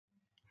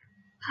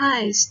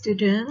Hi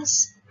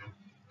students,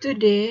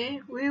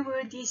 today we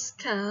will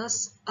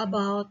discuss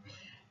about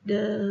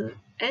the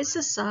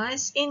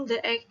exercise in the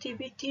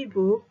activity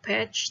book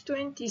page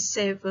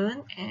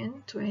 27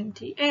 and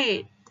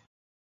 28.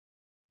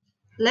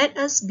 Let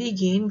us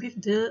begin with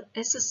the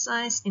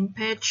exercise in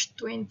page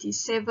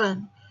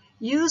 27.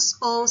 Use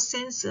all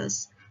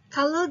senses.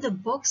 Color the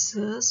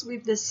boxes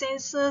with the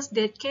senses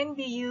that can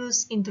be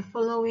used in the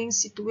following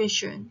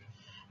situation.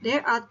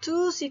 There are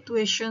two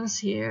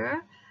situations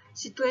here.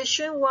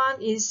 Situation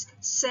 1 is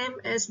same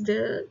as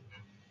the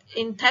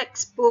in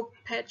textbook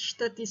page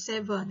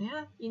 37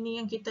 ya. Ini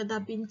yang kita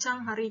dah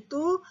bincang hari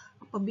itu.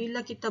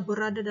 Apabila kita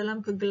berada dalam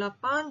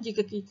kegelapan,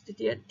 jika kita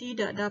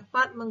tidak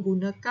dapat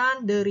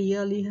menggunakan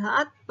deria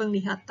lihat,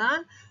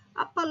 penglihatan,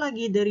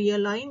 apalagi deria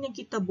lain yang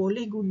kita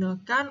boleh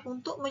gunakan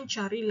untuk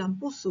mencari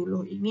lampu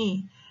suluh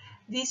ini.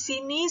 Di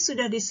sini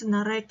sudah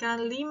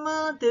disenaraikan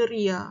 5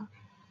 deria.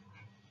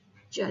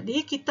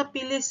 Jadi kita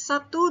pilih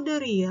satu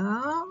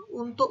deria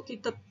untuk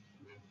kita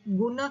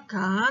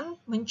gunakan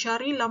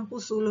mencari lampu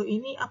suluh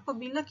ini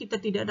apabila kita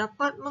tidak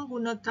dapat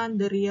menggunakan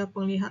deria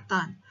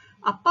penglihatan.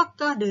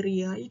 Apakah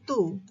deria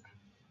itu?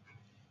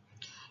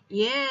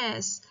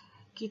 Yes,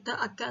 kita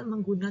akan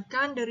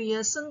menggunakan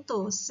deria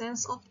sentuh,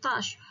 sense of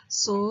touch.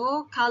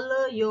 So,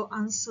 color your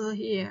answer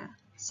here.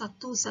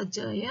 Satu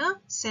saja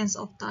ya, sense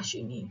of touch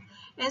ini.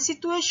 And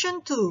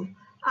situation 2,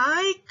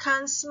 I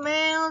can't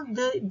smell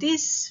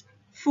this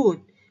food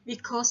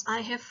because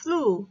I have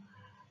flu.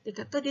 Dia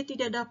kata dia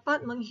tidak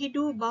dapat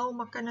menghidu bau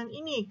makanan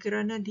ini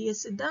kerana dia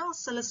sedang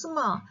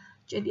selesema.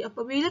 Jadi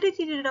apabila dia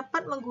tidak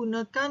dapat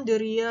menggunakan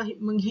deria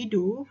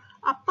menghidu,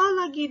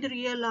 apalagi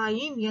deria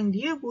lain yang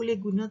dia boleh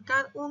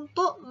gunakan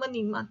untuk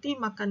menikmati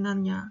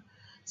makanannya.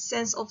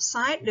 Sense of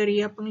sight,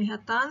 deria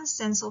penglihatan.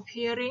 Sense of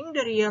hearing,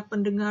 deria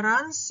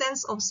pendengaran.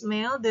 Sense of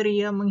smell,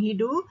 deria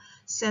menghidu.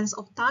 Sense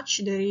of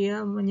touch,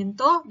 deria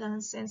menyentuh.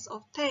 Dan sense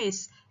of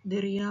taste,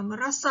 deria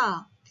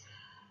merasa.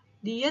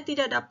 Dia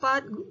tidak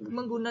dapat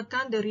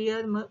menggunakan deria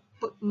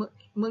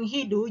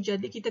menghidu,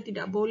 jadi kita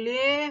tidak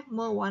boleh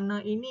mewarna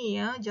ini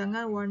ya.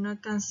 Jangan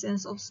warnakan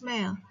sense of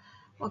smell.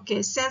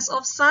 Okay, sense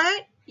of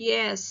sight,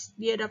 yes,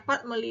 dia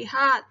dapat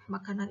melihat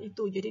makanan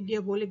itu, jadi dia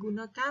boleh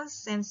gunakan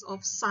sense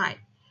of sight.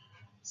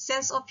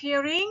 Sense of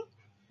hearing,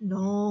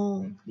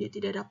 no, dia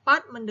tidak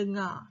dapat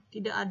mendengar,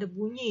 tidak ada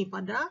bunyi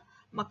pada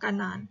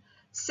makanan.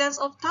 Sense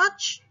of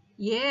touch,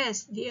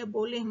 yes, dia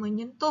boleh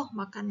menyentuh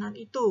makanan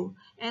itu.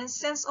 And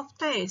sense of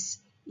taste,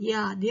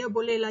 ya, dia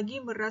boleh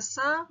lagi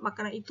merasa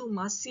makanan itu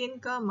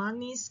masin ke,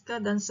 manis ke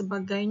dan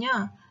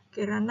sebagainya.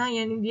 Kerana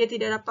yang dia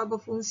tidak dapat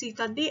berfungsi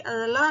tadi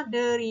adalah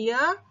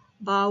deria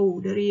bau,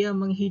 deria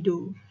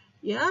menghidu.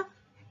 Ya.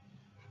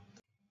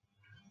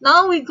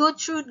 Now we go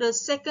through the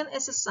second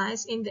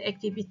exercise in the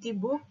activity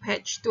book,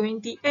 page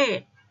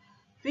 28.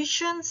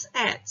 Visions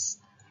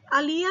aids.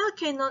 Alia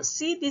cannot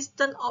see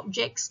distant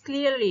objects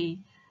clearly.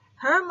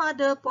 Her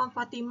mother, Puan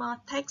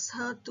Fatima, takes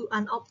her to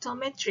an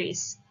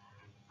optometrist.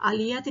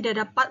 Alia tidak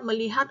dapat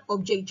melihat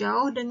objek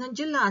jauh dengan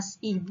jelas.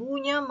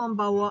 Ibunya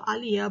membawa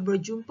Alia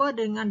berjumpa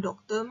dengan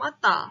doktor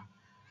mata.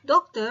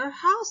 Doktor,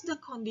 how's the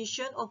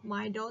condition of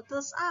my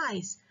daughter's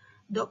eyes?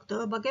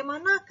 Doktor,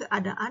 bagaimana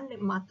keadaan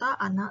mata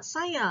anak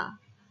saya?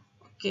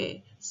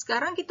 Okay,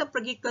 sekarang kita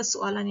pergi ke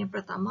soalan yang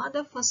pertama.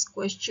 The first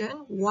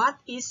question,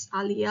 what is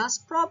Alia's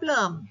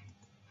problem?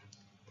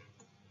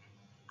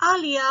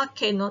 Alia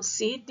cannot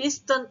see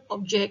distant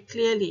object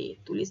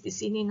clearly. Tulis di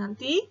sini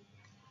nanti.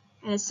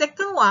 And the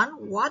second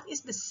one, what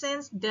is the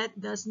sense that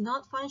does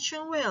not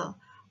function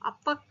well?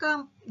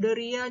 Apakah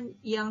deria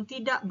yang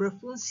tidak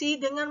berfungsi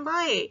dengan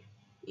baik?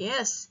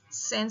 Yes,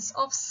 sense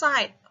of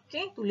sight.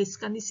 Okay,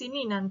 tuliskan di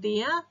sini nanti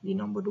ya, di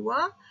nombor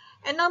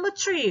 2. And number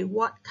 3,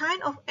 what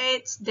kind of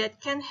aids that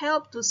can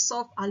help to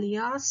solve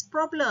Alia's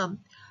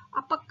problem?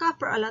 Apakah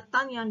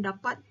peralatan yang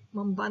dapat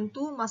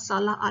membantu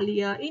masalah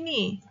Alia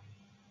ini?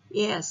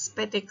 Yes,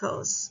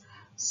 spectacles.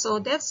 So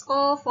that's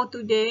all for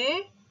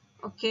today.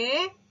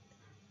 Okay.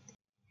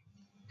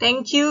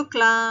 Thank you,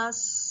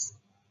 class.